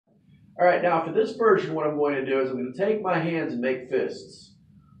All right, now for this version, what I'm going to do is I'm going to take my hands and make fists.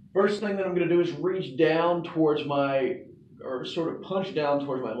 First thing that I'm going to do is reach down towards or sort of punch down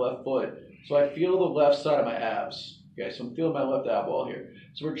towards my left foot so I feel the left side of my abs. Okay, so I'm feeling my left ab wall here.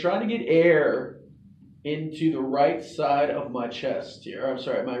 So we're trying to get air into the right side of my chest here. I'm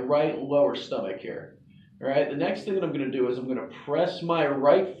sorry, my right lower stomach here. All right, the next thing that I'm going to do is I'm going to press my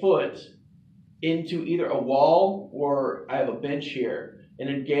right foot into either a wall or I have a bench here and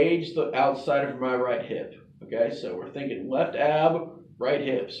engage the outside of my right hip. Okay, so we're thinking left ab, right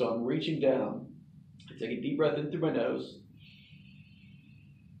hip. So I'm reaching down. I take a deep breath in through my nose.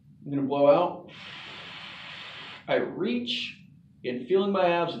 I'm going to blow out. I reach, and feeling my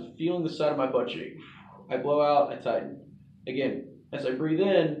abs and feeling the side of my butt cheek. I blow out, I tighten. Again, as I breathe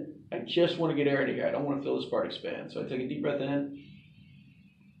in, I just want to get air into here. I don't want to feel this part expand. So I take a deep breath in.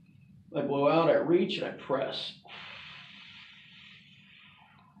 I blow out, I reach, and I press.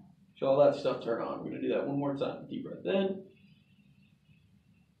 Feel all that stuff turn on. We're going to do that one more time. Deep breath in.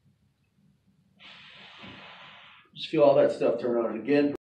 Just feel all that stuff turn on. And again,